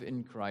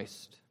in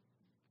Christ.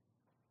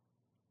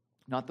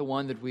 Not the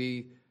one that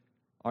we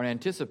are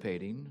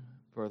anticipating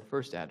for the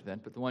first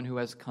advent, but the one who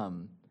has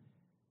come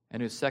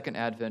and whose second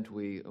advent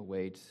we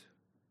await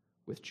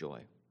with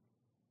joy.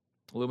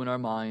 Illumine our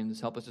minds.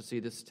 Help us to see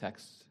this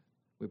text,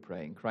 we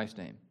pray. In Christ's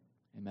name,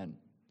 amen.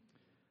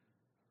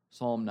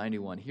 Psalm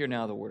 91. Hear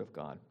now the word of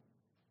God.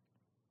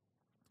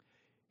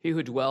 He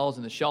who dwells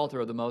in the shelter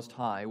of the Most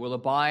High will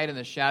abide in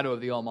the shadow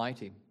of the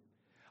Almighty.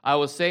 I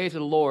will say to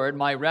the Lord,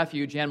 my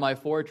refuge and my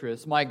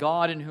fortress, my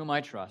God in whom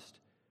I trust.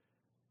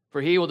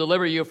 For he will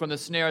deliver you from the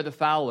snare of the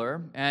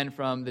fowler and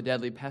from the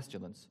deadly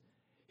pestilence.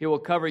 He will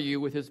cover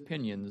you with his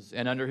pinions,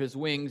 and under his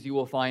wings you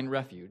will find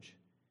refuge.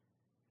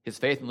 His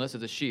faithfulness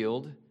is a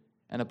shield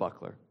and a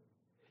buckler.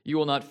 You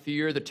will not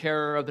fear the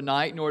terror of the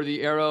night, nor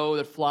the arrow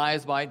that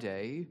flies by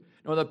day,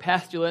 nor the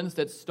pestilence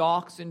that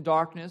stalks in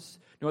darkness,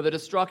 nor the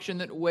destruction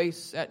that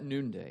wastes at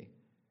noonday.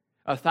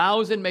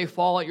 1,000 may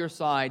fall at your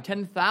side,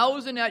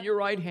 10,000 at your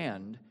right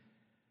hand,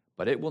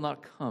 but it will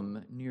not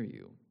come near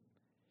you.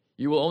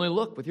 You will only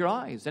look with your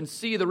eyes and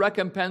see the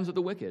recompense of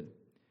the wicked.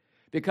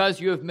 Because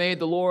you have made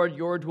the Lord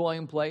your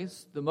dwelling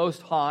place, the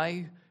Most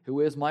High,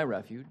 who is my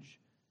refuge,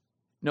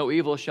 no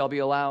evil shall be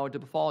allowed to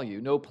befall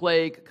you, no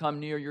plague come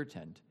near your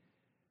tent.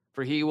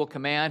 For he will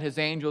command his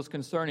angels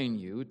concerning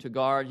you to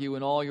guard you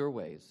in all your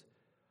ways.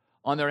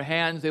 On their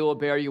hands they will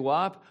bear you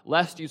up,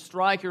 lest you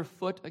strike your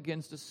foot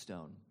against a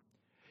stone.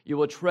 You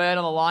will tread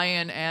on the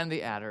lion and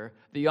the adder,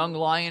 the young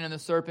lion and the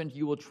serpent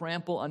you will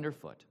trample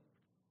underfoot.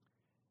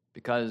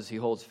 Because he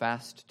holds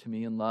fast to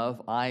me in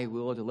love, I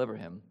will deliver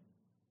him.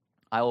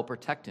 I will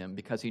protect him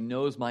because he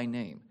knows my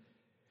name.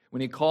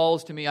 When he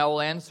calls to me, I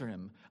will answer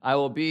him. I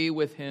will be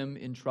with him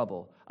in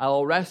trouble. I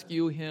will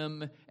rescue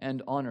him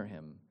and honor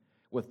him.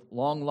 With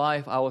long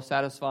life I will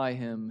satisfy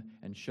him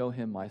and show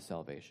him my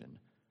salvation.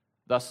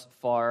 Thus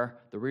far,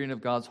 the reading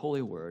of God's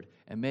holy word,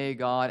 and may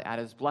God add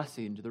his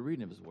blessing to the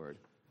reading of his word.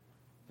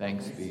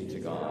 Thanks be to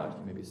God.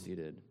 You may be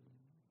seated.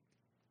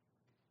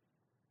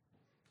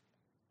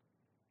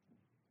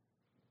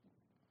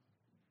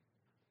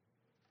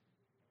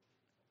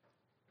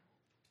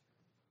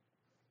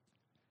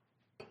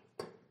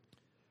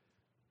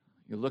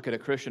 You look at a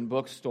Christian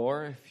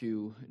bookstore, if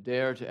you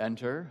dare to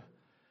enter,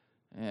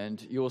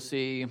 and you will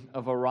see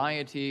a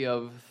variety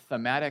of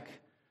thematic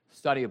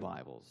study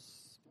Bibles.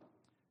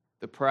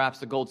 Perhaps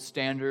the gold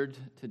standard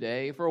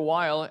today, for a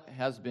while,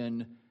 has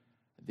been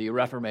the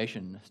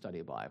Reformation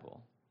Study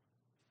Bible.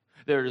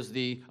 There's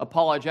the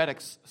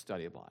Apologetics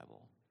Study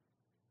Bible,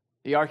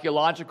 the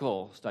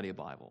Archaeological Study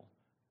Bible,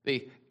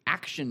 the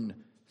Action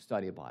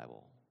Study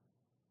Bible,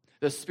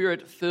 the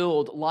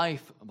Spirit-Filled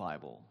Life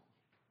Bible,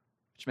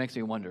 which makes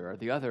me wonder, are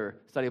the other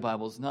study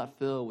Bibles not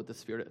filled with the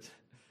Spirit?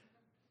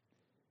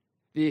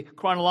 The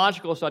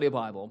Chronological Study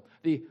Bible,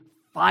 the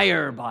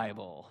Fire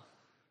Bible,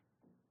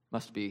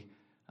 must be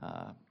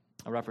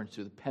a reference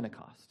to the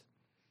Pentecost,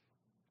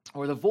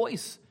 or the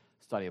Voice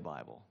Study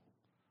Bible.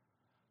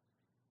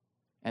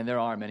 And there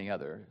are many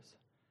others.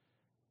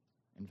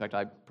 In fact,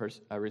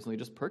 I recently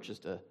just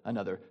purchased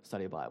another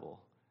study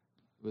Bible.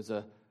 It was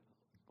a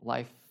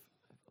life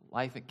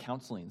and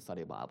counseling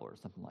study Bible or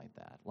something like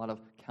that. A lot of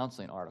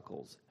counseling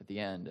articles at the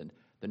end, and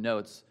the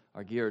notes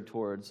are geared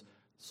towards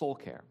soul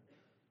care.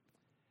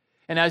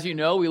 And as you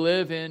know, we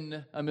live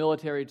in a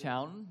military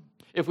town.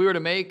 If we were to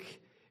make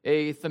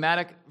a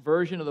thematic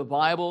version of the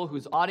Bible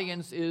whose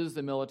audience is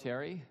the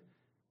military,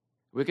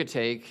 we could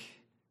take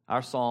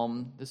our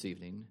psalm this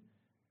evening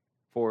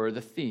for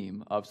the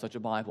theme of such a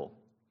Bible.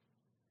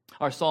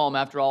 Our psalm,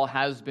 after all,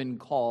 has been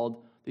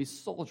called the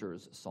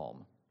soldier's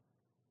psalm.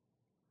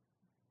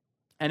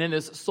 And in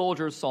this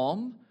soldier's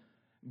psalm,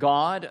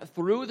 God,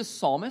 through the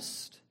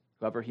psalmist,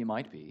 whoever he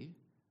might be,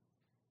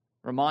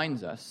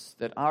 reminds us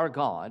that our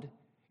God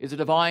is a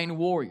divine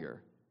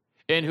warrior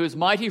in whose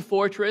mighty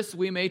fortress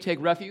we may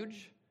take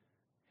refuge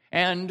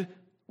and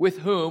with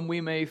whom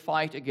we may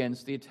fight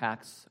against the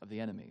attacks of the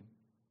enemy.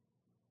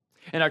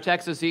 In our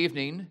text this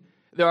evening,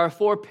 there are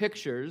 4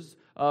 pictures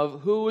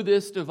of who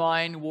this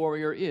divine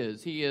warrior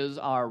is. He is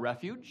our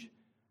refuge.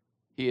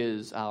 He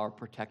is our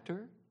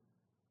protector.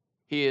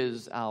 He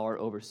is our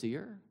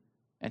overseer.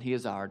 And he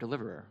is our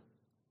deliverer.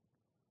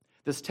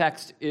 This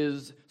text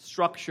is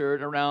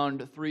structured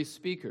around 3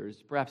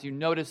 speakers. Perhaps you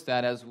noticed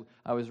that as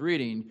I was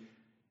reading.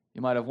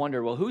 You might have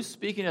wondered, well, who's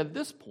speaking at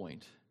this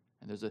point?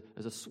 And there's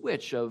a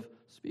switch of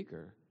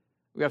speaker.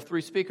 We have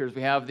 3 speakers.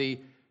 We have the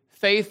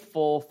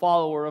faithful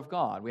follower of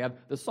God. We have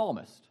the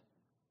psalmist.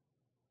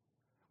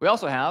 We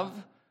also have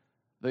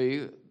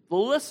the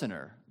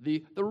listener,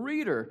 the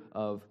reader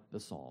of the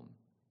psalm,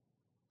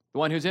 the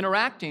one who's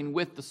interacting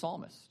with the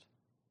psalmist.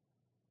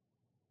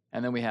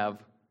 And then we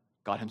have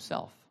God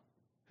himself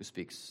who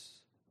speaks.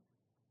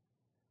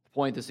 The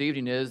point this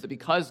evening is that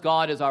because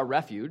God is our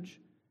refuge,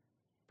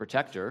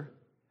 protector,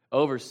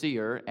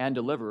 overseer, and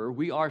deliverer,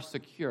 we are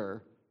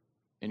secure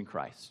in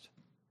Christ.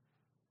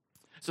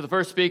 So the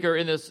first speaker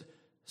in this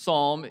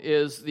psalm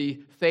is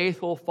the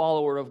faithful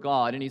follower of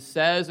God. And he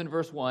says in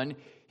verse 1,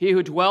 "He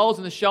who dwells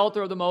in the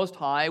shelter of the Most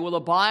High will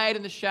abide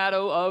in the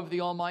shadow of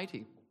the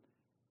Almighty."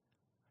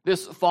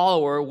 This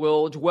follower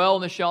will dwell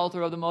in the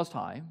shelter of the Most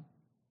High.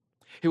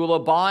 He will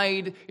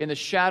abide in the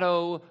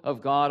shadow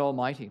of God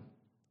Almighty.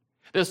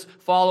 This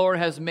follower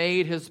has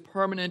made his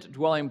permanent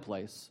dwelling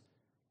place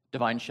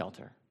divine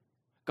shelter,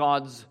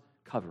 God's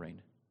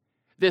covering.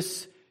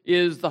 This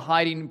is the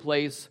hiding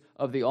place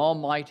of the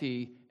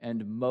Almighty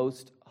and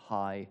Most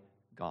High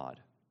God.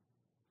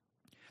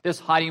 This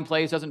hiding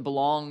place doesn't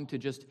belong to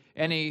just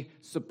any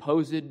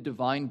supposed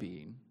divine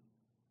being.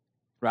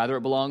 Rather,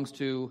 it belongs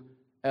to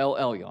El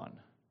Elyon,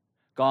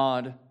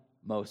 God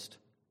Most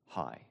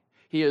High.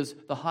 He is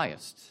the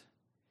highest.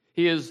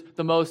 He is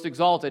the most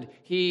exalted.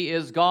 He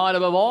is God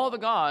above all the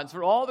gods,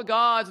 for all the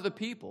gods of the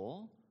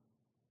people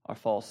are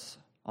false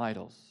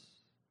idols.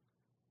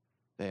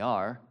 They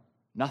are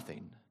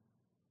nothing.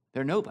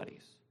 They're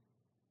nobodies.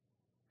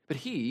 But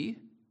He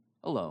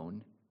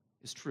alone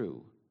is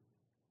true.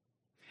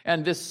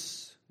 And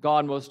this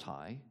God Most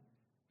High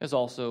is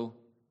also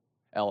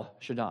El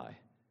Shaddai.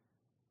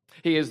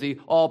 He is the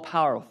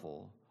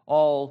all-powerful,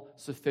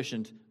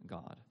 all-sufficient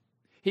God.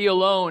 He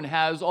alone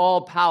has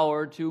all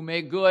power to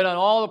make good on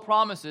all the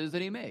promises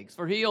that He makes,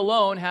 for He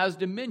alone has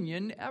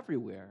dominion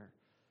everywhere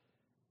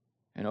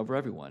and over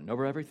everyone,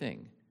 over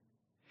everything.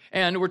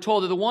 And we're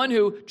told that the one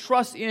who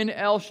trusts in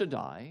El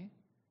Shaddai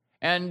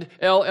and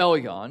El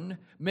Elyon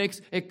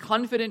makes a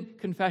confident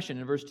confession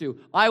in verse 2.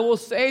 I will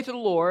say to the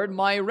Lord,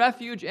 my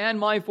refuge and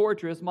my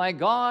fortress, my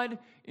God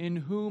in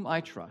whom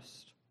I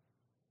trust.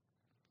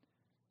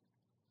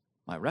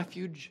 My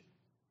refuge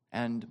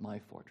and my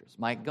fortress,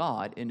 my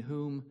God in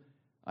whom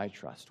I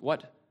trust.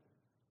 What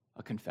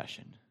a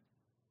confession.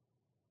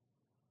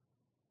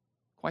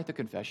 Quite the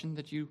confession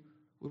that you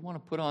would want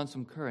to put on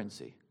some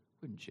currency,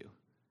 wouldn't you?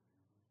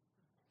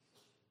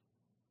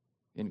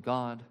 In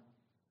God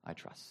I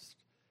trust.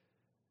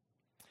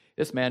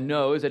 This man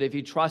knows that if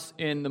he trusts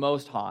in the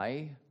Most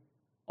High,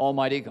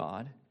 Almighty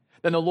God,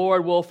 then the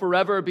Lord will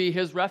forever be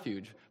his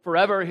refuge,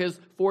 forever his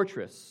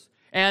fortress,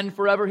 and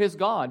forever his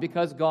God,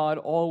 because God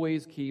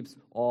always keeps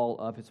all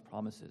of His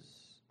promises.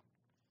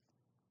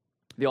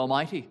 The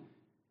Almighty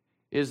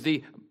is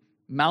the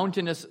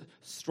mountainous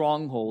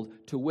stronghold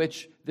to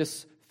which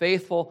this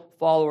faithful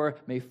follower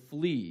may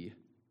flee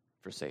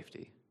for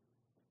safety.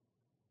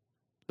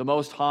 The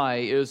Most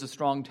High is a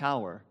strong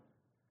tower,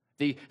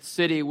 the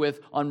city with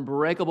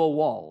unbreakable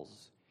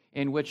walls,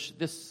 in which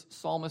this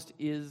psalmist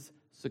is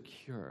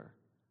secure.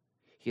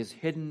 He is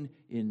hidden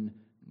in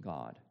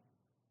God.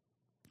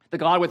 The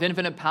God with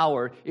infinite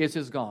power is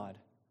his God,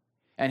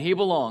 and He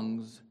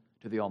belongs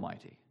to the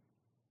Almighty.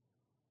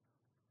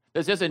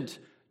 This isn't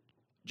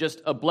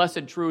just a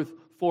blessed truth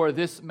for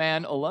this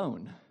man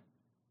alone.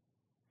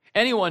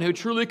 Anyone who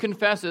truly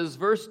confesses,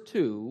 verse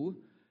 2,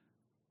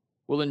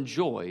 will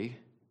enjoy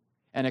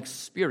and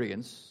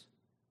experience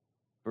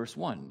verse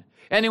 1.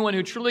 Anyone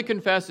who truly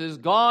confesses,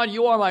 God,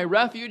 you are my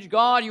refuge,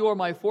 God, you are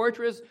my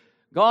fortress,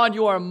 God,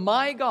 you are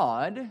my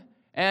God,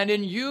 and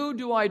in you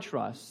do I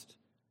trust,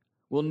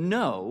 will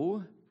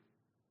know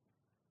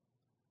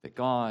that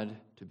God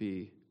to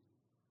be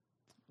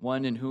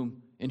one in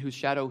whose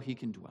shadow he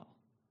can dwell,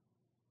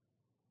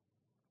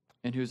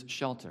 in whose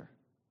shelter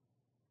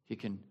he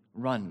can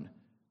run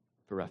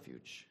for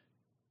refuge.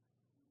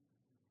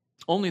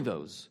 Only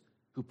those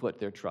who put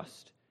their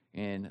trust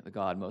in the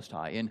God Most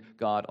High, in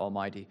God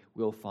Almighty,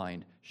 will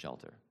find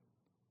shelter.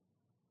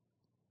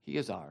 He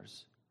is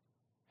ours,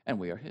 and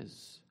we are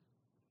His.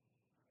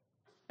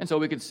 And so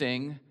we could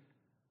sing,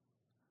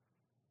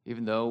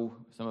 even though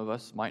some of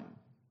us might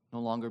no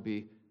longer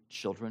be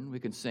children, we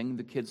could sing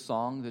the kids'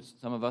 song that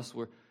some of us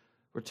were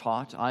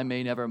taught. I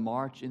may never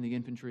march in the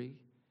infantry,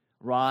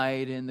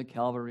 ride in the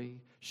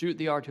cavalry, shoot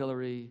the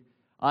artillery.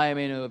 I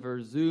may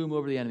never zoom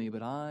over the enemy,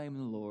 but I'm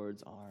the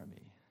Lord's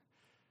army.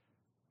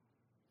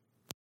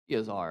 He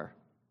is our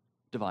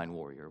divine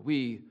warrior.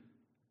 We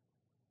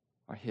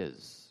are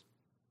His.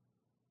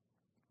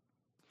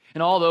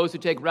 And all those who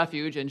take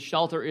refuge and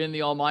shelter in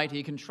the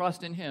Almighty can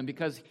trust in Him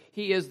because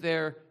He is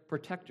their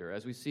protector,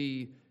 as we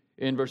see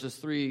in verses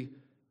 3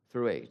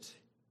 through 8.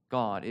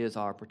 God is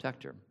our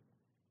protector.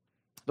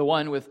 The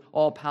one with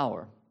all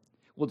power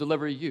will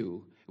deliver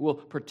you, will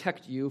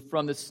protect you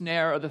from the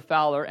snare of the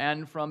fowler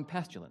and from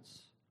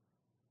pestilence.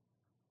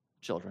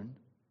 Children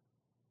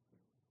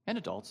and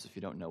adults, if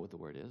you don't know what the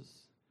word is.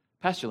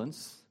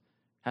 Pestilence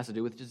has to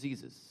do with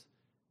diseases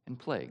and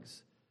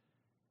plagues.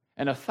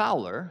 And a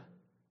fowler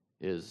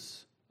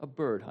is a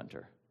bird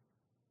hunter.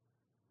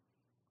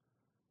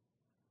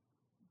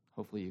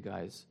 Hopefully you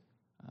guys,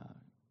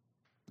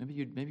 maybe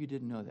you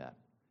didn't know that.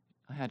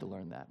 I had to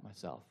learn that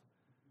myself.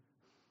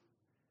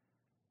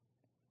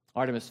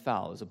 Artemis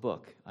Fowl is a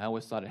book. I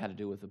always thought it had to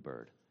do with a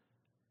bird,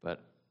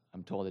 but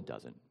I'm told it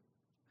doesn't.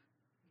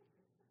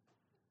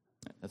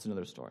 That's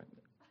another story.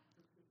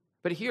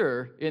 But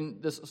here in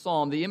this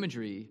psalm, the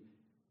imagery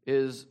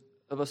is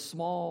of a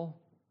small,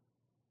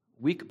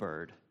 weak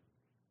bird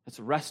that's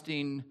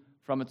resting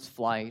from its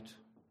flight,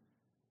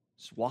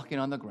 just walking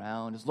on the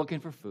ground, is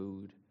looking for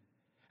food,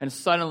 and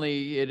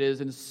suddenly it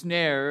is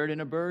ensnared in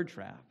a bird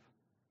trap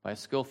by a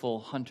skillful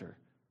hunter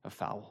of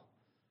fowl.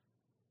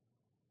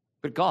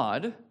 But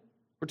God,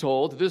 we're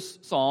told, this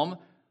psalm,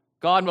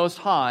 God Most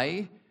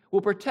High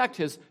will protect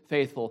his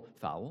faithful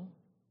fowl,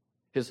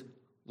 his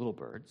little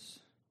birds,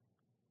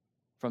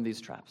 from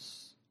these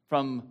traps,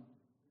 from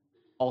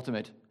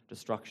ultimate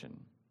destruction.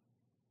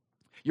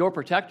 Your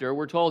protector,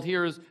 we're told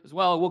here as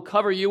well, will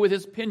cover you with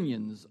his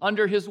pinions,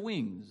 under his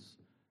wings,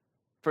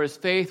 for his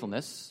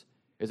faithfulness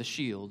is a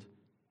shield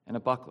and a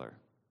buckler.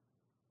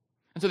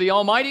 And so the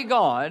Almighty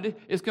God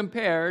is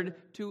compared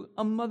to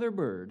a mother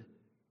bird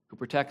who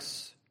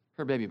protects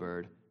her baby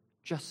bird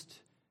just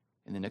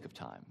in the nick of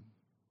time.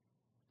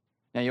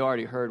 Now, you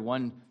already heard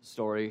one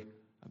story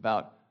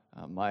about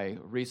my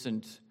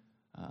recent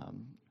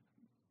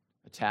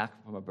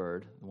attack from a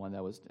bird, the one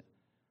that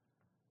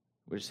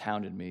which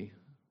hounded me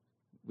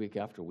week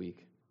after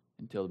week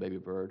until the baby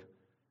bird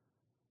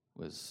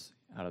was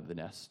out of the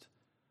nest.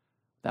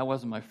 That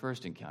wasn't my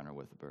first encounter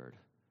with a bird,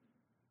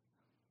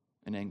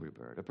 an angry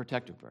bird, a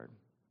protective bird.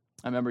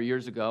 I remember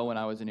years ago when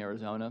I was in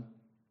Arizona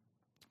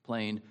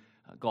playing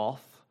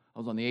golf. I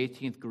was on the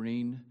 18th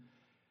green,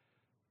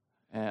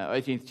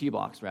 18th tee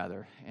box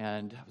rather,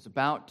 and I was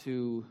about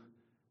to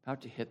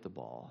hit the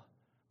ball.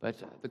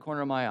 But at the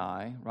corner of my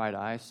eye, right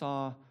eye, I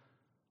saw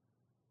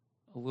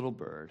a little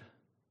bird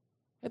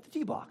at the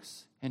tee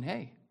box. And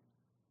hey,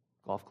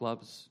 golf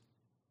clubs,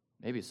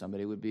 maybe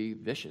somebody would be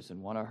vicious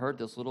and want to hurt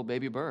this little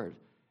baby bird.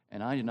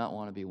 And I did not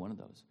want to be one of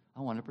those.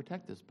 I wanted to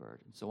protect this bird.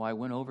 And so I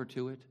went over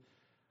to it,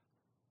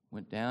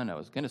 went down. I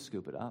was going to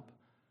scoop it up.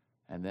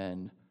 And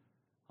then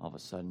all of a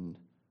sudden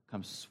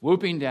comes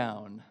swooping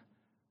down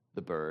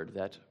the bird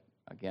that,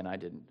 again,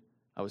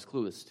 I was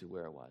clueless to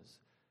where it was.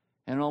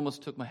 And it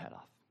almost took my head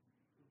off.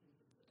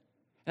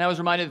 And I was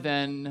reminded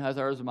then, as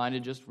I was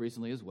reminded just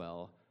recently as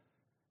well,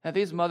 that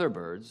these mother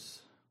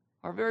birds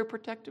are very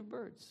protective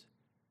birds.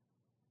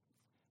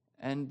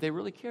 And they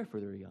really care for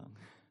their young.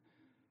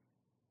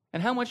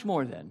 And how much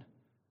more then,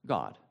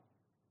 God,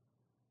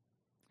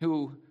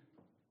 who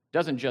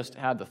doesn't just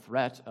have the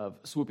threat of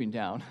swooping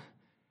down,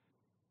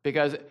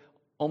 because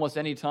almost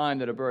any time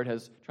that a bird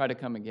has tried to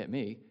come and get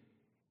me,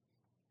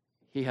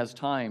 he has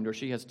timed, or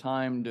she has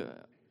timed,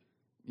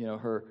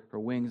 her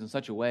wings in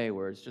such a way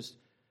where it's just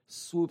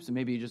swoops and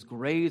maybe just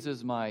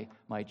grazes my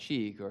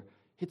cheek or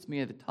hits me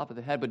at the top of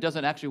the head, but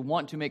doesn't actually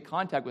want to make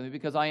contact with me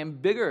because I am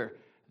bigger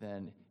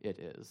than it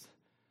is.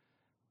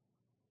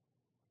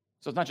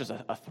 So it's not just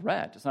a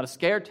threat. It's not a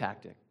scare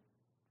tactic.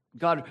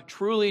 God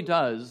truly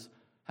does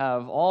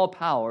have all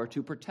power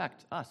to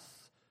protect us.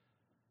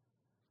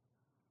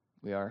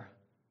 We are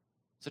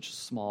such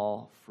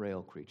small,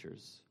 frail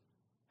creatures,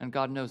 and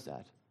God knows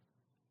that.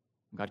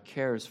 God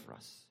cares for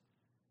us.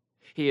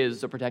 He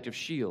is a protective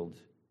shield.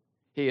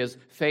 He is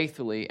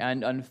faithfully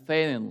and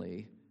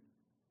unfailingly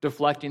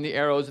deflecting the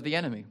arrows of the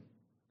enemy.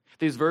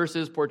 These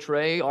verses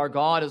portray our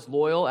God as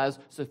loyal, as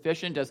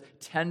sufficient, as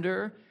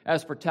tender,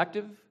 as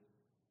protective.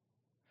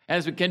 And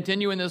as we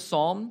continue in this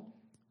psalm,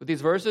 with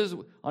these verses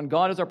on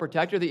God as our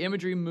protector, the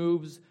imagery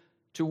moves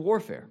to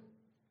warfare.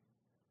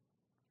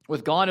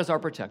 With God as our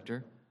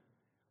protector,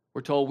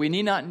 we're told we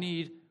don't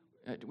need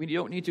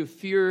to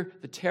fear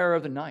the terror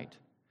of the night,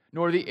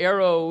 nor the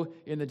arrow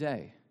in the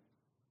day.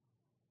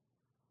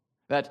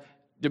 That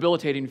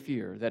debilitating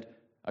fear that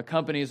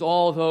accompanies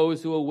all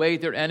those who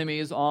await their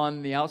enemies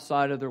on the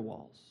outside of their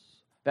walls.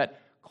 That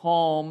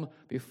calm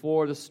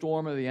before the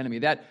storm of the enemy.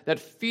 That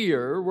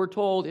fear, we're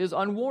told, is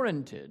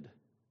unwarranted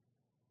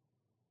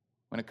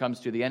when it comes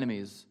to the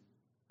enemies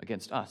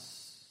against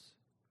us.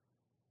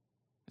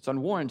 It's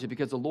unwarranted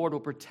because the Lord will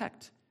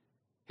protect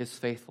his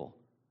faithful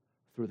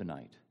through the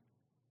night.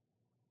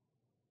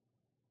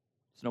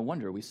 It's no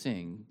wonder we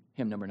sing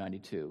hymn number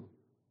 92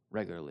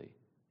 regularly.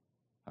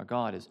 Our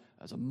God is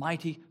as a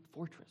mighty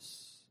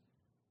fortress.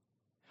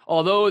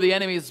 Although the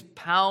enemies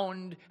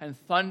pound and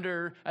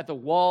thunder at the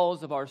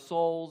walls of our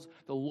souls,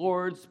 the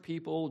Lord's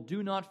people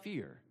do not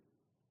fear,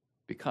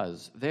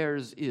 because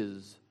theirs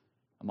is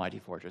a mighty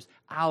fortress.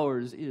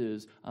 Ours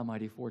is a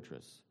mighty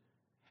fortress.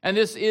 And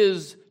this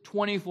is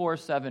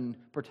 24/7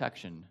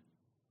 protection.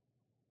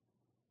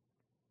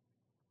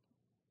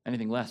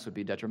 Anything less would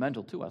be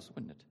detrimental to us,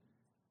 wouldn't it?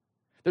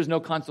 There's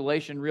no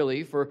consolation,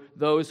 really, for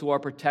those who are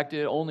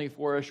protected only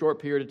for a short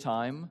period of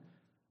time,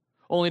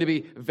 only to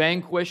be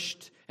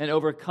vanquished and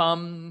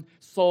overcome,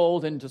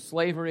 sold into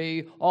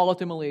slavery,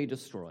 ultimately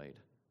destroyed.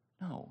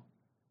 No.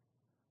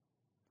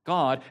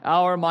 God,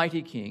 our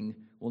mighty King,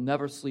 will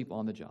never sleep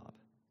on the job.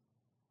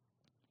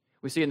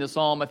 We see in the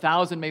psalm,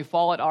 1,000 may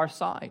fall at our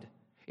side,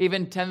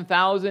 even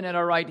 10,000 at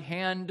our right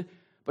hand,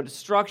 but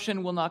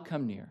destruction will not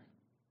come near.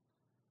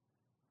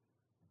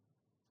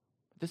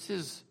 This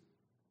is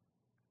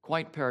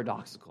quite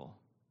paradoxical.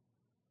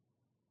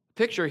 The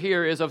picture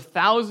here is of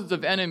thousands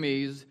of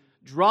enemies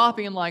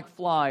dropping like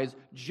flies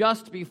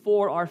just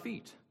before our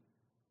feet.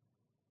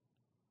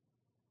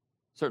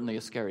 Certainly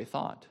a scary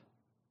thought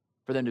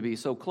for them to be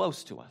so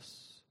close to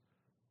us.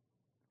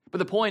 But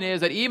the point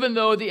is that even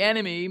though the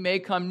enemy may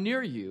come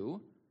near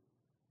you,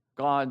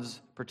 God's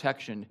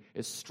protection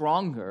is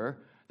stronger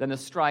than the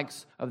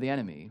strikes of the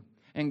enemy,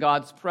 and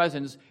God's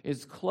presence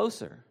is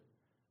closer.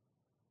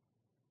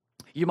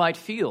 You might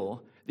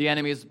feel the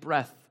enemy's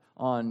breath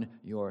on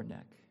your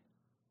neck.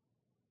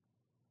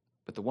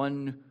 But the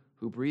one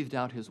who breathed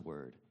out his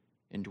word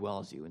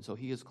indwells you, and so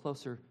he is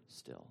closer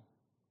still.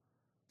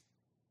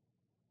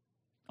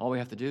 All we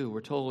have to do,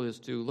 we're told, is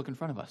to look in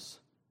front of us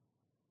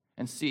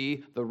and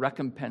see the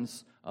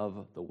recompense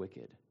of the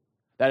wicked.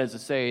 That is to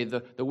say,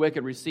 the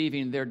wicked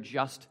receiving their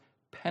just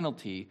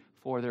penalty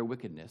for their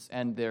wickedness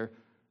and their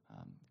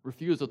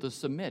refusal to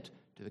submit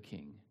to the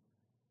king.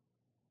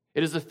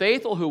 It is the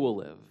faithful who will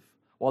live,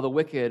 while the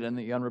wicked and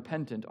the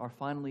unrepentant are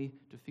finally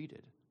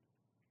defeated.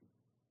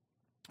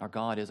 Our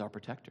God is our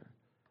protector.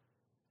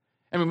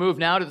 And we move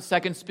now to the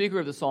second speaker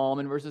of the psalm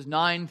in verses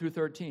 9 through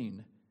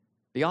 13,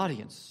 the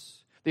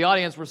audience. The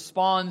audience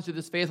responds to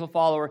this faithful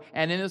follower,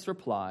 and in this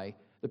reply,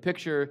 the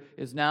picture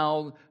is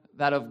now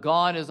that of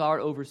God as our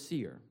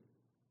overseer.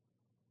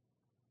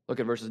 Look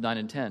at verses 9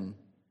 and 10.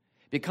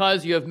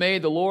 Because you have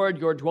made the Lord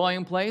your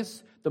dwelling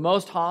place, the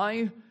Most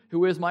High,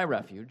 who is my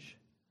refuge,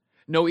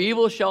 no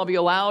evil shall be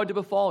allowed to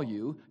befall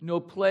you, no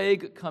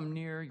plague come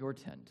near your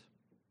tent.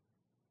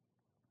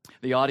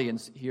 The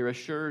audience here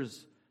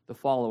assures the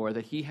follower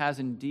that he has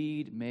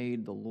indeed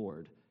made the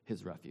Lord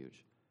his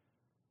refuge.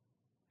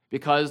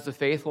 Because the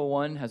faithful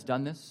one has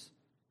done this,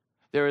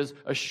 there is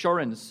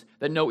assurance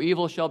that no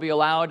evil shall be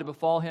allowed to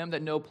befall him,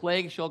 that no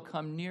plague shall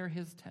come near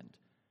his tent.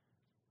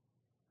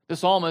 The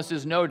psalmist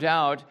is no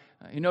doubt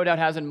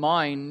has in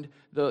mind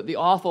the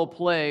awful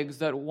plagues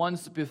that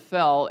once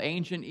befell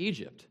ancient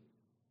Egypt,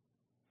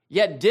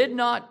 yet did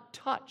not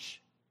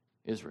touch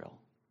Israel.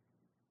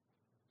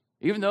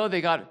 Even though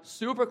they got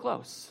super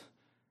close,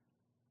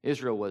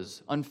 Israel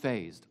was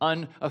unfazed,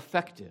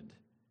 unaffected.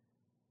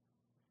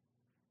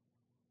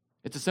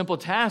 It's a simple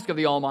task of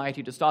the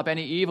Almighty to stop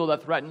any evil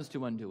that threatens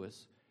to undo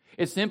us.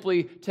 It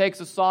simply takes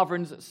a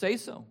sovereign's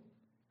say-so,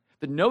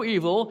 that no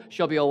evil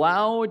shall be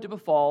allowed to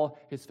befall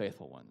his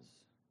faithful ones.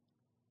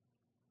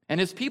 And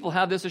his people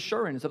have this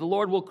assurance that the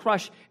Lord will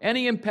crush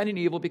any impending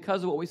evil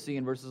because of what we see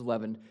in verses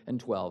 11 and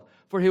 12.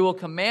 For he will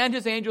command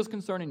his angels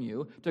concerning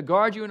you to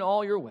guard you in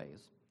all your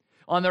ways.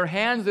 On their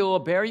hands they will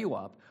bear you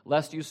up,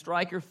 lest you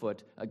strike your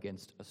foot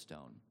against a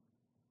stone.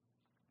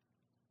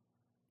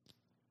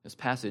 This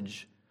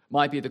passage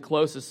might be the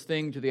closest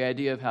thing to the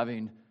idea of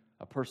having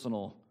a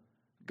personal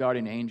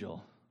guardian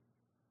angel.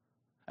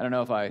 I don't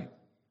know if I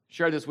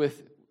shared this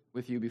with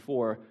you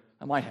before.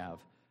 I might have.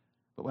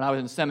 But when I was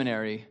in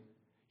seminary,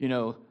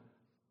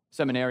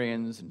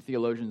 seminarians and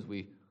theologians,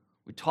 we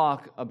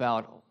talk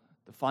about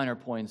the finer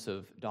points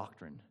of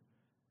doctrine,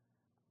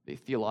 the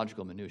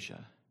theological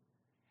minutia.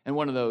 And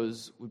one of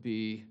those would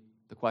be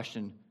the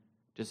question,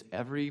 does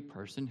every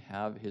person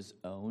have his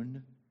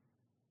own,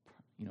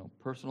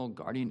 personal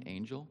guardian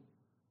angel?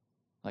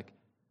 Like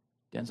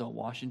Denzel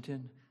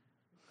Washington?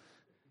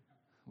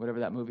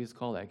 Whatever that movie is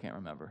called, I can't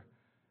remember.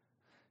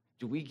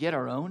 Do we get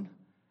our own?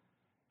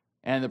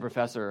 And the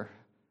professor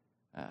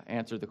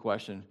answered the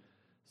question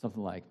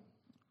something like,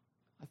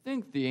 I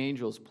think the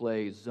angels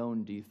play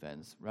zone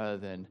defense rather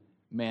than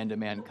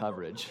man-to-man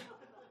coverage.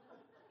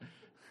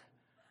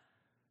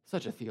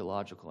 Such a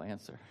theological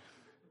answer.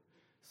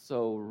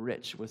 So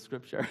rich with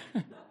Scripture.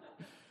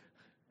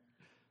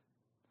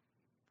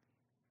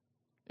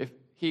 If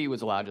he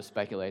was allowed to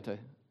speculate,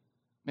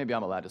 maybe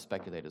I'm allowed to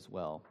speculate as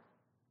well.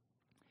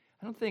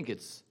 I don't think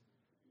it's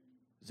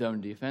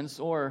zone defense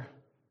or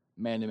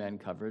man-to-man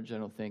coverage. I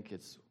don't think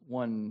it's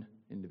one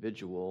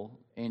individual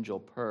angel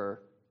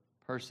per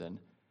person.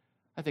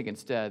 I think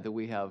instead that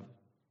we have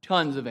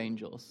tons of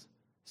angels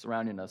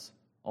surrounding us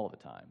all the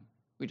time.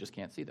 We just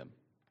can't see them.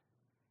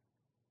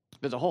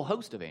 There's a whole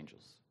host of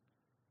angels,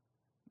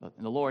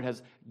 and the Lord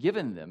has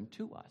given them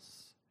to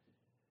us.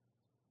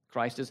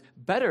 Christ is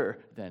better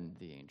than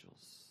the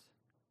angels,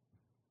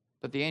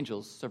 but the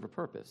angels serve a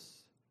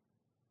purpose.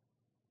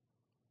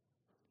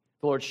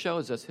 The Lord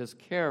shows us his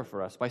care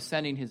for us by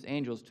sending his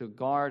angels to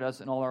guard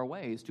us in all our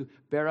ways, to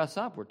bear us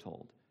up, we're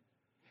told.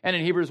 And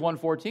in Hebrews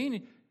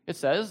 1:14, it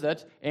says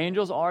that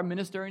angels are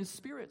ministering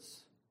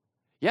spirits.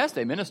 Yes,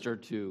 they minister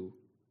to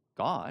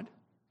God.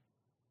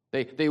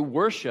 They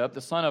worship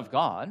the Son of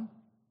God,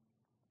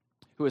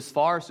 who is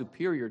far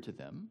superior to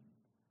them.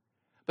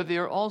 But they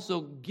are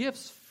also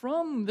gifts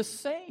from the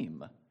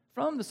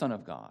Son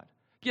of God.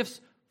 Gifts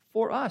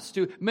for us,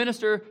 to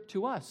minister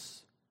to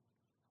us.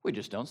 We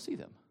just don't see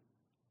them.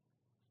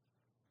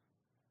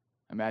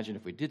 Imagine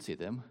if we did see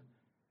them,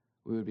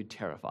 we would be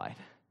terrified.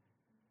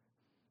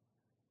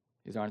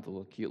 These aren't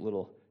the cute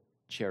little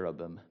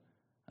cherubim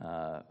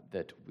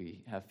that we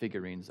have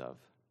figurines of.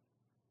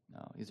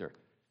 No, these are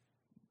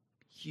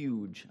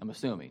huge, I'm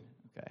assuming,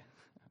 okay?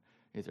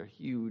 These are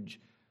huge,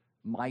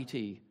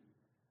 mighty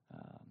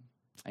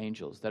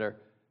angels that are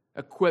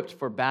equipped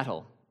for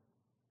battle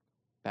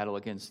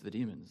against the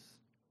demons.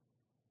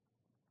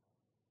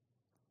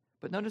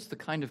 But notice the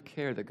kind of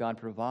care that God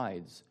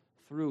provides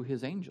through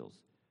his angels.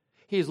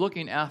 He's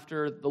looking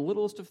after the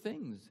littlest of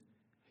things.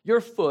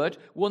 Your foot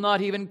will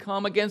not even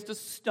come against a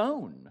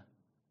stone.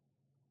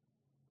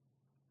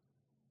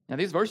 Now,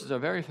 these verses are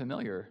very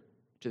familiar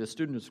to the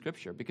student of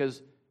Scripture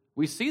because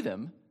we see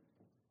them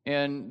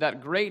in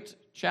that great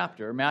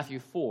chapter, Matthew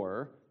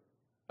 4,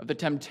 of the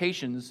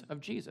temptations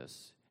of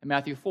Jesus. In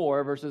Matthew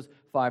 4, verses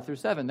 5 through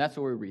 7, that's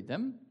where we read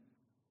them.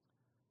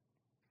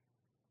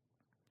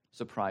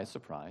 Surprise,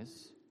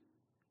 surprise.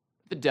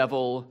 The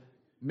devil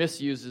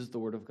misuses the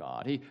word of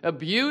God. He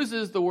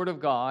abuses the word of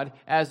God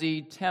as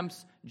he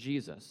tempts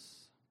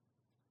Jesus.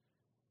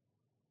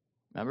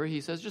 Remember,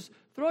 he says, just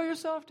throw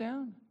yourself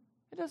down.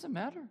 It doesn't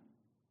matter.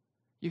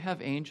 You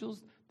have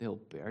angels, they'll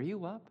bear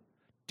you up.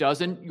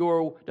 Doesn't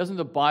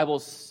the Bible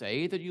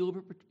say that you'll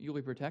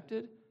be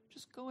protected?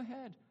 Just go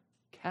ahead.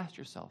 Cast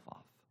yourself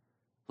off.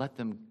 Let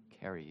them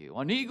carry you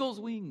on eagle's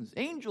wings,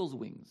 angel's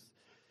wings.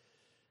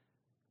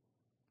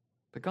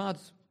 But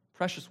God's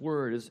precious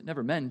word is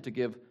never meant to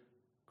give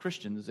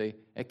Christians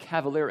a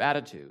cavalier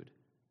attitude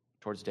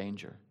towards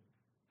danger.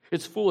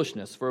 It's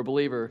foolishness for a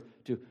believer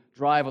to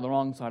drive on the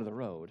wrong side of the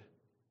road,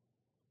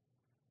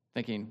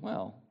 thinking,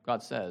 well,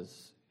 God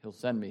says he'll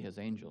send me his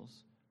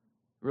angels.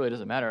 It really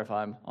doesn't matter if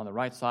I'm on the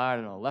right side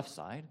or on the left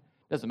side.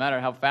 It doesn't matter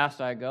how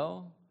fast I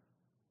go.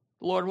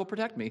 The Lord will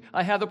protect me.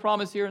 I have the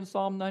promise here in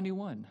Psalm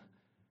 91.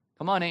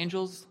 Come on,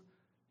 angels,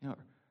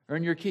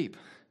 earn your keep.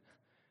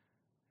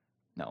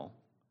 No,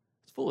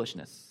 it's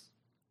foolishness.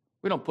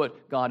 We don't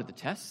put God to the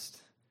test.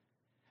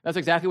 That's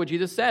exactly what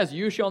Jesus says.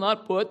 You shall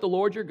not put the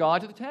Lord your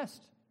God to the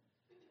test.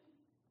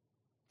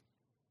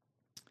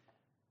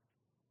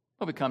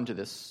 When we come to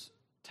this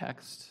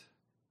text,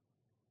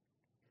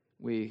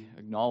 we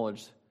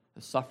acknowledge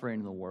the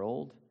suffering in the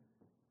world.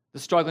 The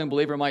struggling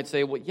believer might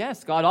say, well,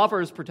 yes, God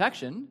offers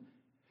protection.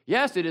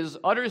 Yes, it is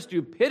utter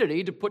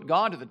stupidity to put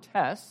God to the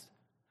test.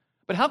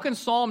 But how can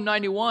Psalm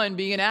 91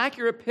 be an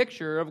accurate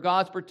picture of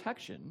God's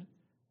protection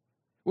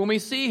when we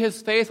see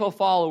his faithful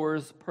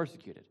followers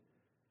persecuted?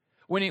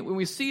 When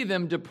we see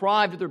them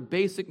deprived of their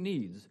basic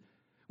needs?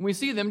 When we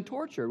see them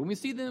tortured? When we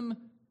see them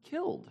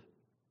killed?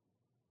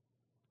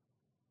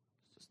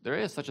 There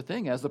is such a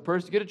thing as the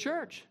persecuted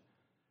church.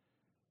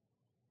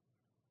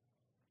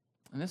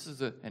 And this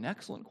is an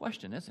excellent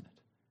question, isn't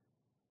it?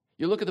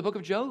 You look at the book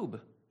of Job,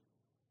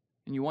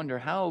 and you wonder,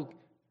 how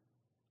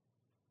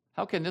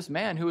can this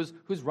man who's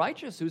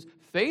righteous, who's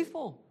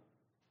faithful,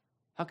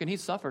 how can he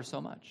suffer so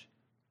much?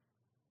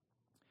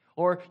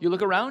 Or you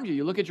look around you,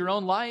 you look at your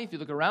own life, you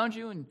look around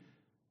you, and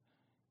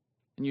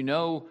you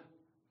know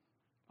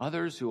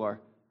others who are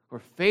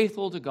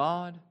faithful to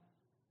God,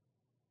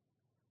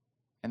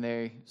 and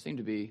they seem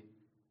to be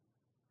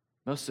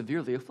most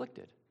severely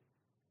afflicted.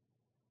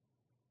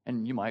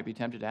 And you might be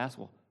tempted to ask,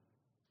 well,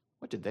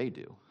 what did they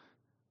do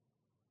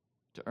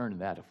to earn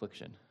that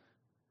affliction?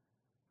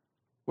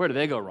 Where did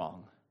they go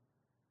wrong?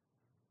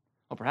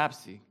 Well,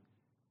 perhaps the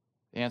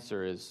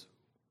answer is,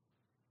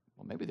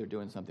 well, maybe they're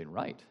doing something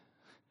right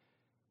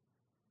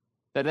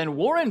that then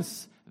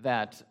warrants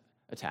that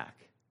attack.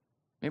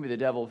 Maybe the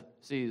devil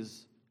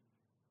sees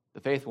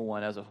the faithful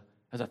one as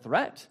a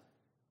threat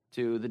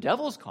to the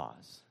devil's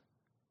cause.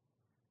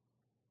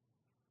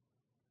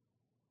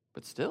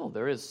 But still,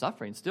 there is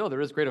suffering. Still,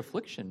 there is great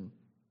affliction.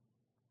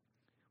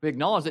 We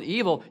acknowledge that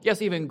evil,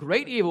 yes, even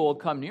great evil will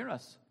come near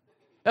us.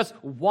 That's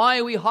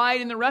why we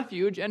hide in the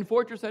refuge and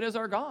fortress that is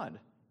our God.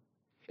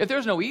 If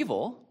there's no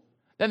evil,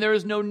 then there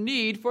is no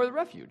need for the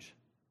refuge.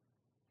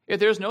 If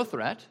there's no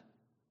threat,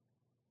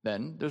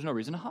 then there's no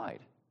reason to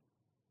hide.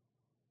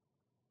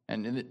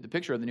 And in the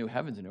picture of the new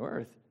heavens and new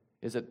earth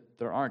is that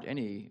there aren't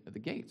any of the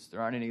gates.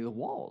 There aren't any of the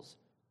walls.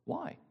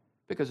 Why?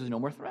 Because there's no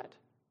more threat.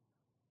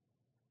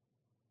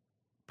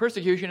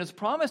 Persecution is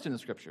promised in the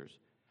Scriptures.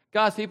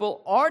 God's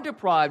people are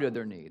deprived of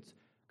their needs.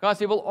 God's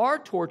people are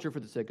tortured for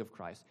the sake of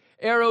Christ.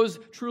 Arrows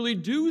truly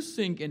do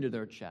sink into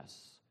their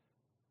chests,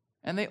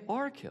 and they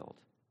are killed.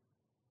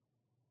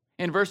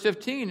 In verse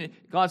 15,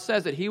 God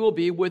says that he will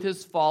be with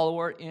his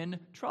follower in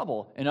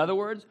trouble. In other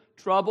words,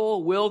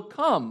 trouble will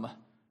come.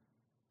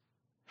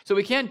 So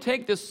we can't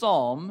take this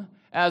psalm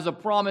as a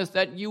promise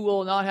that you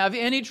will not have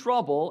any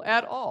trouble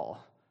at all.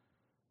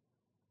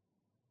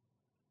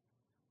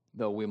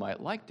 Though we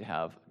might like to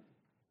have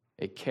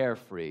a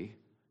carefree,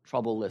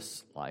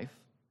 troubleless life.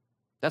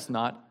 That's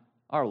not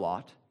our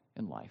lot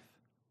in life.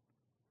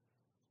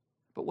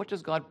 But what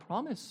does God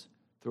promise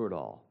through it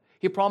all?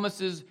 He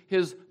promises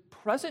his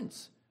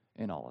presence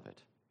in all of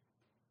it.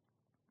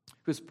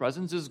 Whose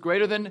presence is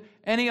greater than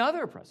any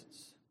other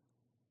presence.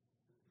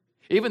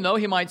 Even though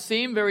he might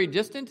seem very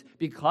distant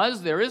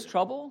because there is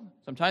trouble,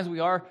 sometimes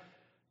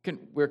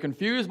we're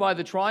confused by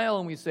the trial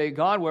and we say,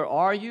 God, where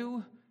are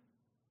you?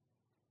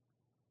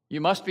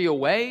 You must be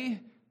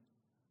away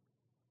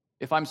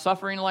if I'm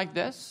suffering like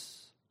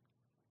this.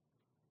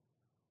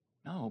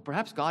 No,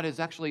 perhaps God is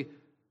actually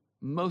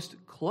most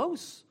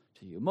close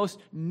to you, most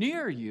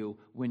near you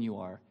when you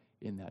are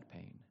in that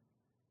pain.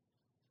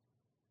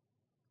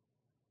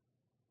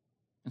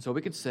 And so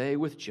we could say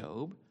with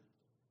Job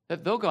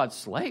that though God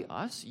slay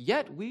us,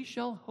 yet we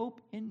shall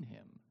hope in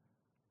him.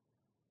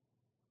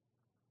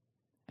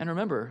 And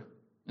remember,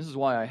 this is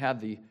why I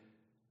had the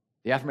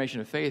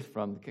affirmation of faith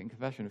from the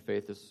confession of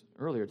faith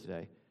earlier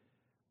today.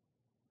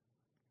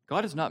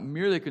 God is not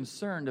merely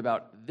concerned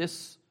about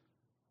this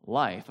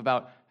life,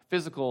 about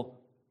physical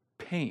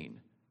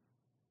pain,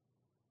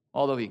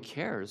 although he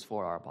cares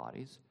for our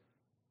bodies.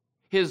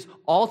 His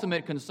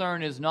ultimate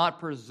concern is not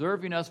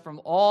preserving us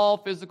from all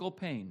physical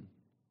pain.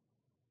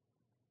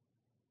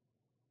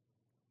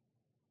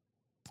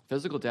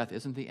 Physical death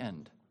isn't the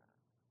end.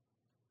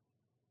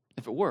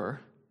 If it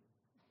were,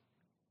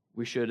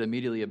 we should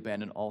immediately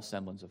abandon all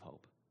semblance of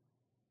hope.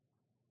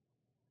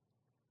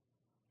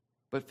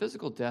 But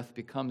physical death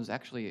becomes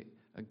actually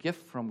a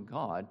gift from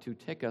God to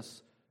take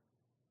us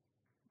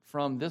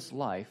from this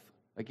life,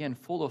 again,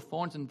 full of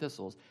thorns and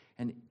thistles,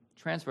 and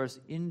transfer us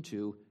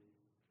into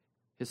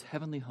his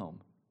heavenly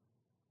home,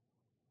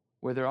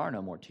 where there are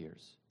no more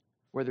tears,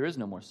 where there is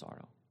no more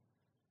sorrow.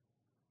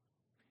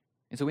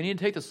 And so we need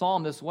to take the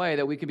psalm this way,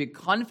 that we can be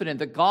confident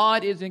that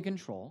God is in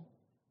control,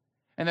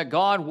 and that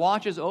God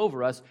watches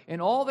over us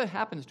in all that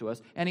happens to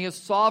us, and he is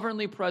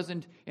sovereignly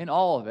present in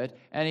all of it,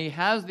 and he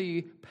has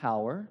the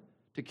power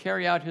to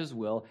carry out his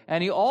will,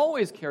 and he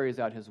always carries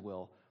out his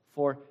will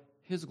for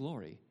his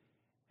glory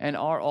and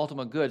our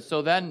ultimate good.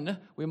 So then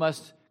we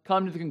must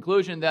come to the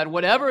conclusion that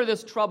whatever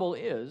this trouble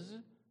is,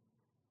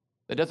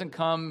 that doesn't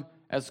come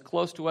as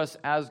close to us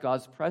as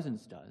God's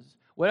presence does,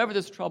 whatever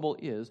this trouble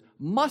is,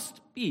 must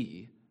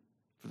be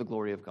for the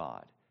glory of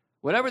God.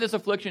 Whatever this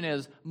affliction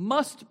is,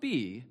 must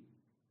be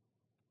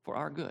for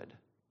our good.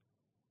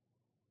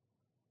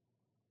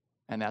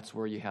 And that's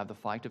where you have the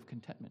fight of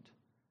contentment.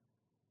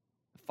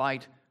 The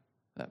fight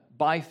that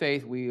by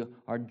faith we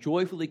are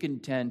joyfully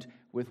content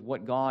with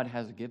what God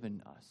has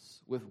given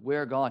us, with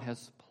where God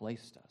has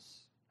placed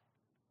us.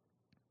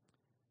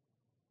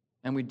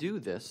 And we do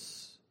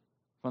this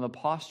from the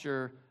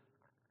posture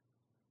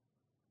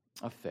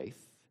of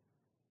faith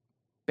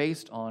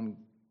based on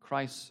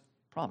Christ's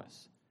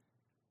promise.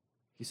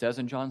 He says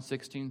in John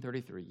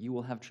 16:33, "You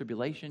will have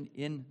tribulation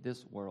in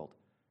this world,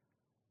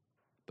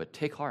 but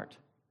take heart,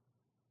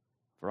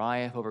 for I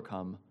have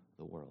overcome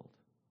the world."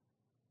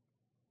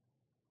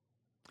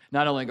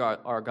 Not only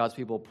are God's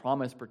people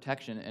promised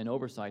protection and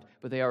oversight,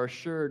 but they are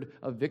assured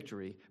of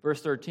victory.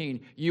 Verse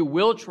 13, "You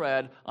will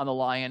tread on the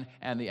lion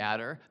and the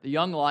adder, the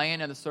young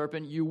lion and the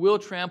serpent you will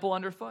trample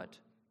underfoot."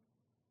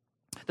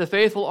 The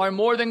faithful are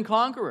more than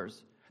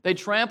conquerors. They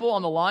trample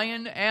on the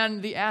lion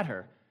and the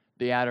adder.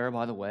 The adder,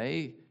 by the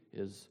way,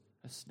 is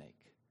a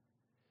snake.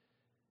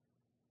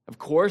 Of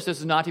course, this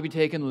is not to be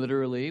taken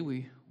literally.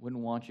 We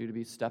wouldn't want you to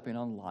be stepping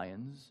on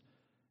lions,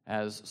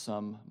 as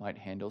some might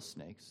handle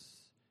snakes.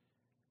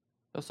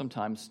 Though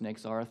sometimes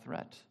snakes are a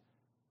threat.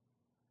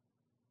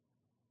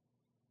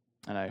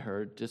 And I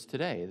heard just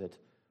today that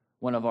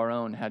one of our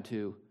own had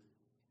to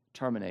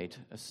terminate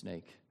a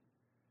snake.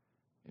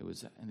 It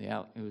was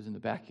in the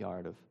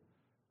backyard of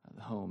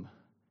the home.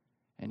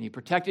 And he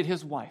protected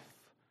his wife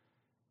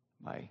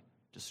by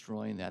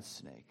destroying that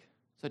snake.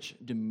 Such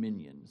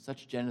dominion,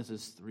 such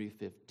Genesis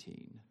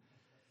 3:15.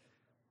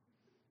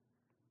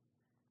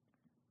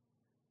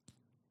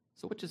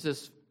 So what does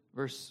this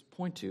verse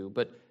point to?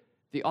 But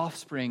the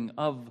offspring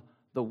of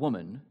the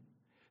woman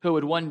who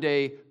would one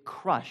day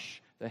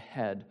crush the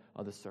head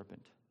of the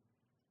serpent.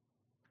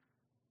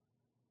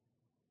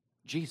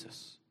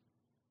 Jesus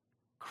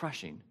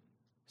crushing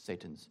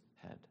Satan's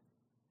head.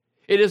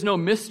 It is no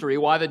mystery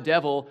why the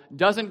devil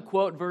doesn't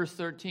quote verse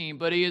 13,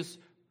 but he is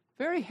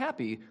very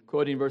happy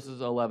quoting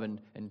verses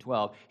 11 and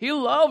 12. He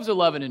loves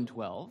 11 and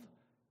 12.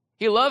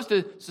 He loves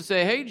to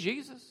say, "Hey,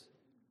 Jesus,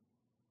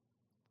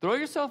 throw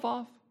yourself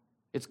off.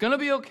 It's going to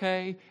be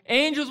okay.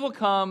 Angels will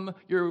come.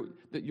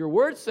 Your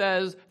word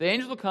says the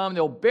angels will come.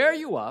 They'll bear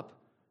you up."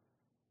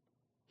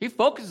 He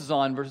focuses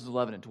on verses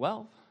 11 and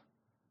 12.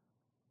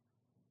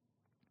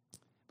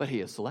 But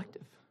he is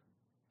selective.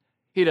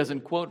 He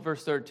doesn't quote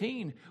verse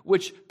 13,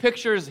 which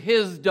pictures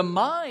his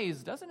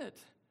demise, doesn't it?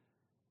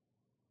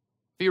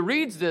 If he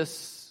reads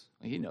this,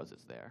 he knows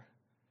it's there.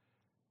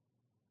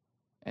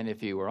 And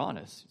if he were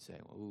honest, he'd say,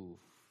 "Ooh,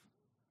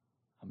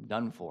 I'm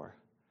done for."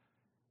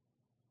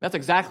 That's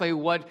exactly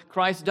what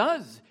Christ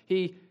does.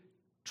 He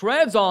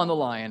treads on the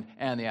lion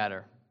and the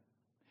adder.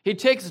 He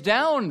takes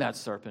down that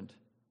serpent.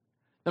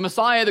 The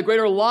Messiah, the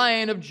greater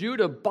Lion of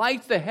Judah,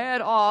 bites the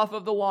head off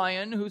of the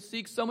lion who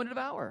seeks someone to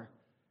devour.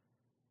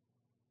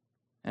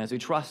 And as we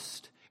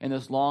trust in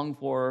this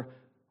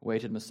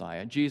long-awaited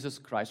Messiah, Jesus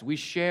Christ, we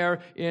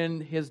share in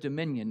his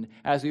dominion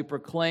as we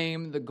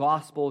proclaim the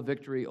gospel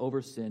victory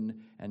over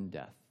sin and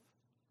death.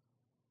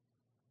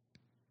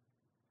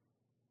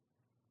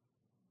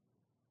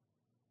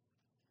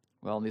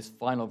 Well, in these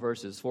final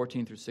verses,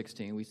 14 through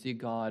 16, we see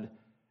God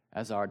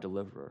as our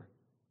deliverer.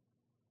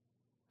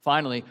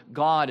 Finally,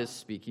 God is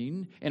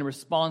speaking in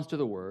response to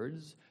the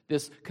words,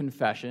 this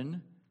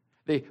confession,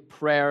 the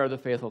prayer of the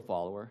faithful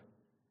follower.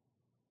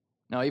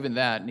 Now, even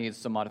that needs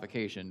some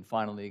modification.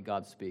 Finally,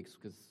 God speaks,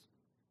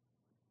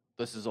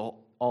 because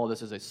all of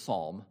this is a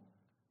psalm,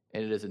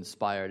 and it is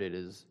inspired. It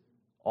is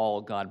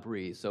all God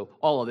breathed. So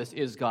all of this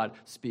is God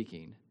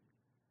speaking.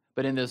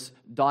 But in this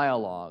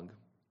dialogue,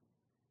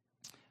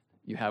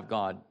 you have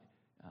God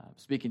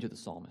speaking to the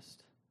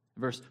psalmist.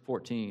 Verse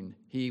 14,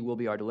 he will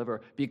be our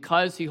deliverer.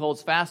 Because he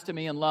holds fast to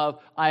me in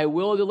love, I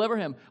will deliver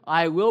him.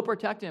 I will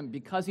protect him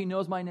because he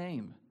knows my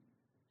name.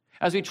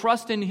 As we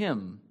trust in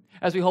him,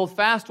 as we hold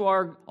fast to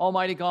our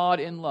Almighty God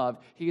in love,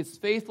 he is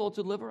faithful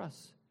to deliver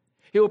us.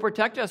 He will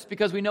protect us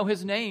because we know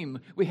his name.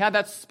 We have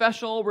that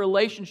special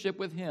relationship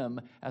with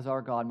him as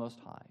our God Most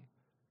High.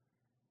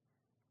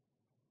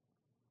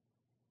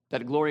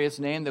 That glorious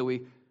name that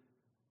we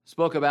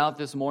spoke about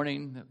this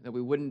morning, that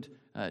we wouldn't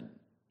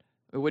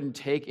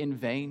take in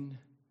vain,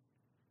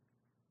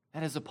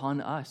 that is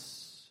upon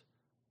us.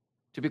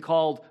 To be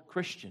called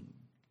Christian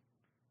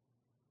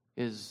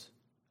is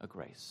a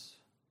grace.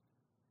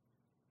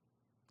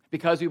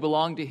 Because we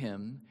belong to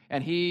him,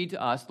 and he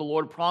to us, the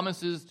Lord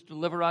promises to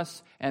deliver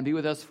us and be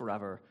with us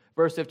forever.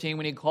 Verse 15,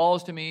 when he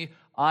calls to me,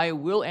 I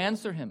will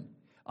answer him.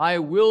 I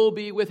will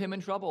be with him in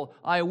trouble.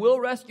 I will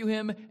rescue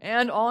him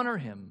and honor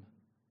him.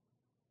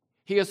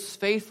 He is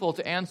faithful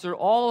to answer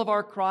all of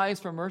our cries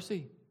for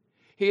mercy.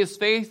 He is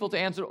faithful to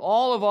answer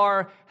all of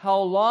our how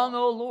long,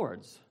 O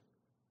Lords.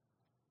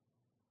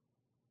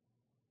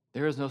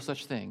 There is no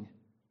such thing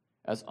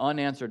as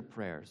unanswered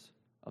prayers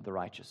of the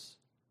righteous,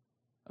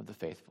 of the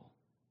faithful.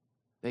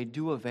 They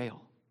do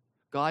avail.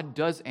 God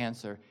does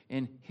answer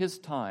in his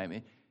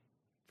time,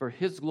 for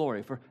his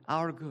glory, for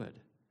our good.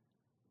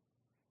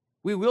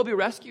 We will be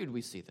rescued,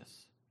 we see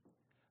this.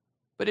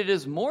 But it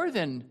is more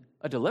than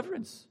a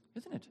deliverance,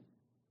 isn't it?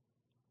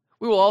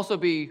 We will also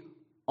be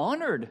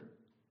honored.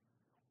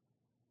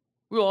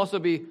 We will also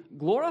be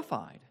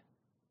glorified.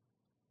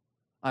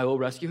 I will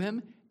rescue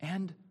him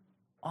and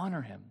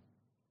honor him.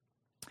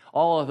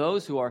 All of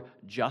those who are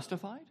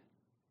justified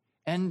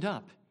end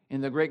up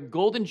in the great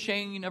golden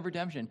chain of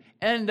redemption,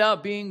 end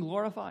up being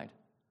glorified.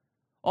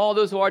 All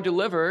those who are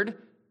delivered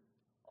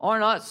are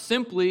not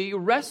simply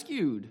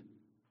rescued.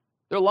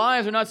 Their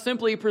lives are not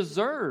simply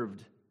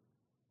preserved.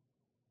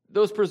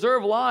 Those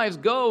preserved lives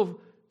go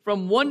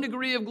from one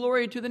degree of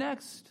glory to the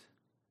next,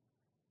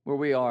 where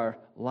we are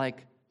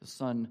like the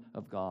Son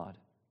of God,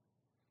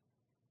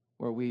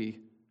 where we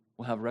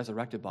will have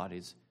resurrected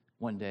bodies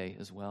one day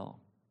as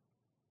well.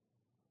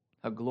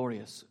 How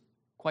glorious,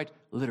 quite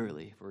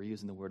literally, if we're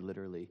using the word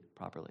literally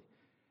properly,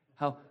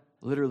 how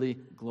literally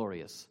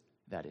glorious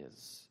that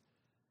is.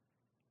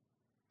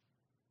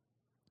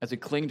 As we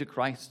cling to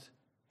Christ,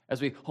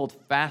 as we hold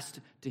fast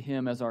to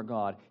him as our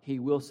God, he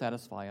will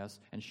satisfy us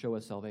and show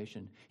us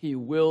salvation. He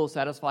will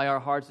satisfy our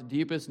heart's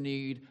deepest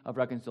need of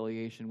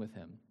reconciliation with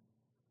him.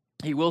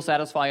 He will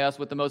satisfy us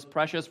with the most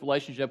precious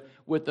relationship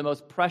with the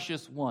most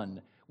precious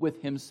one,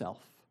 with himself.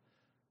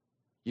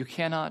 You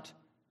cannot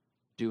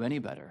do any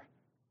better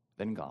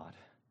than God.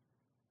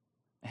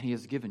 And he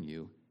has given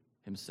you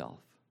himself.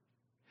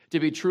 To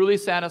be truly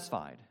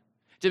satisfied,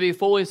 to be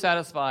fully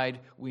satisfied,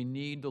 we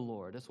need the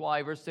Lord. That's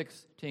why, verse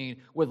 16,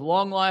 with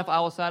long life I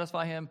will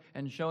satisfy him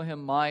and show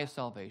him my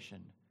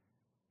salvation.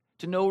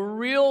 To know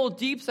real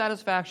deep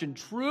satisfaction,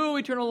 true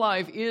eternal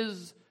life,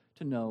 is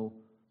to know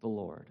the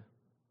Lord.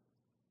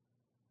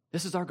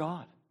 This is our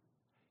God.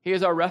 He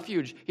is our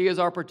refuge. He is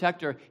our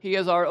protector. He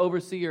is our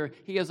overseer.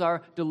 He is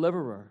our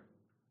deliverer.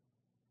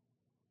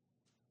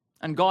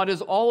 And God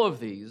is all of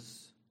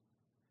these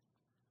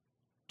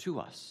to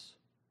us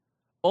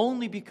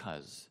only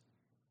because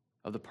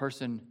of the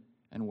person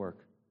and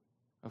work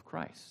of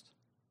Christ.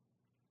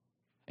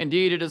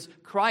 Indeed, it is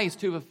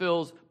Christ who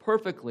fulfills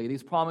perfectly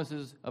these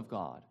promises of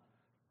God.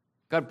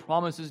 God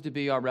promises to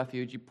be our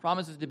refuge. He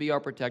promises to be our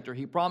protector.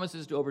 He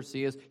promises to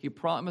oversee us. He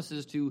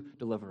promises to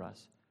deliver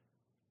us.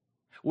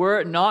 Were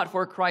it not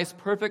for Christ's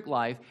perfect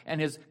life and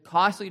his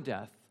costly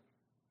death,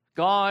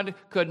 God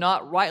could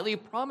not rightly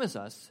promise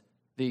us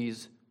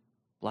these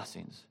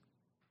blessings.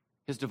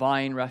 His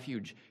divine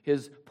refuge,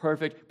 his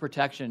perfect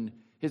protection,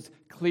 his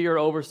clear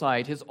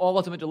oversight, his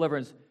ultimate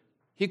deliverance.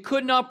 He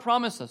could not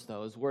promise us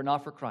those were it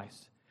not for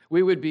Christ.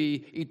 We would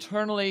be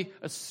eternally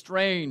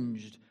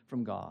estranged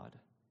from God,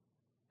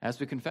 as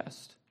we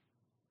confessed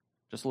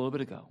just a little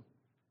bit ago.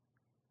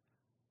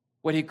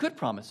 What he could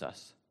promise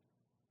us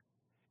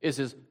is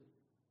his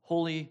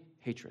holy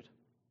hatred.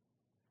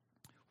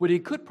 What he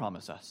could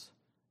promise us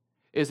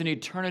is an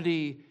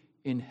eternity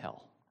in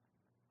hell,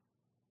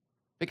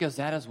 because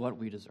that is what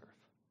we deserve.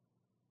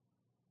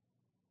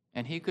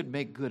 And he could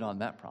make good on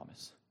that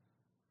promise.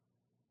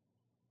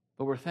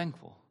 But we're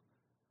thankful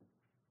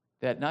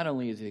that not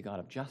only is he a God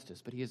of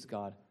justice, but he is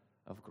God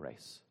of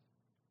grace.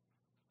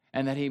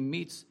 And that he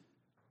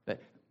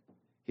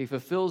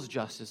fulfills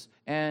justice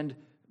and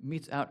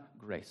metes out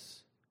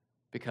grace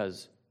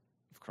because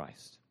of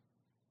Christ.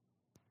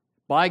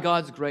 By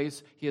God's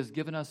grace, he has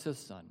given us his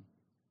Son.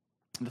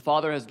 And the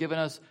Father has given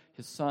us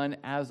his Son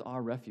as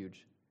our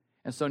refuge.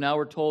 And so now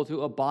we're told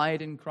to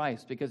abide in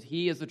Christ because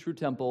he is the true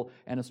temple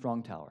and a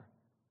strong tower.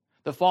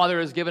 The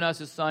Father has given us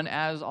his Son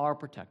as our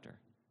protector.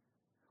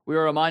 We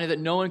are reminded that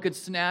no one could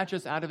snatch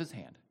us out of his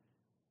hand.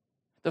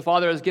 The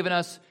Father has given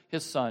us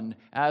his Son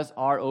as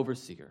our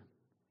overseer.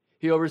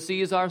 He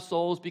oversees our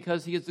souls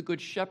because he is the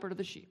good shepherd of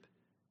the sheep.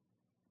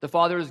 The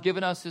Father has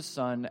given us his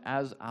Son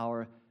as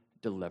our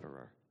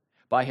deliverer.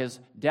 By his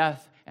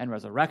death and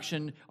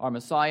resurrection, our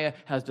Messiah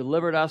has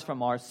delivered us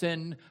from our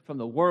sin, from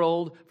the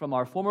world, from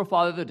our former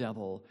father, the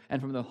devil, and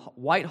from the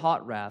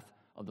white-hot wrath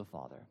of the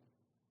Father.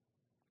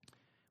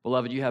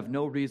 Beloved, you have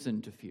no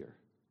reason to fear.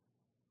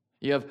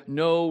 You have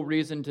no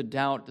reason to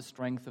doubt the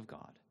strength of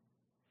God.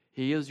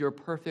 He is your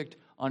perfect,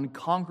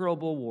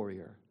 unconquerable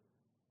warrior.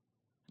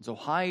 And so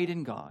hide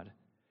in God,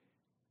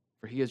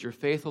 for he is your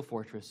faithful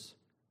fortress.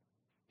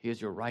 He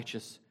is your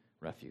righteous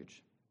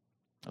refuge.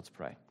 Let's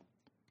pray.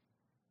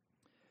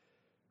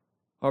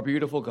 Our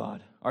beautiful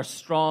God, our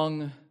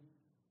strong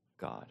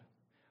God,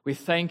 we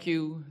thank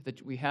you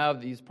that we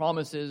have these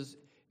promises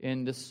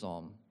in this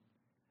psalm.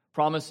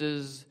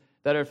 Promises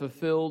that are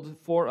fulfilled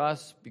for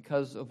us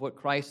because of what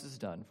Christ has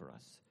done for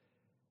us.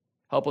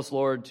 Help us,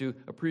 Lord, to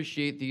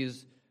appreciate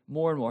these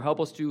more and more. Help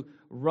us to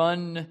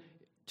run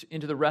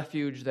into the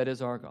refuge that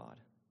is our God.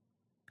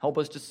 Help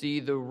us to see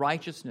the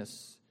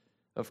righteousness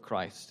of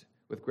Christ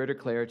with greater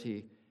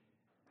clarity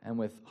and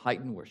with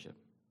heightened worship.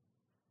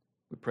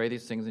 We pray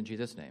these things in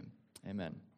Jesus' name. Amen.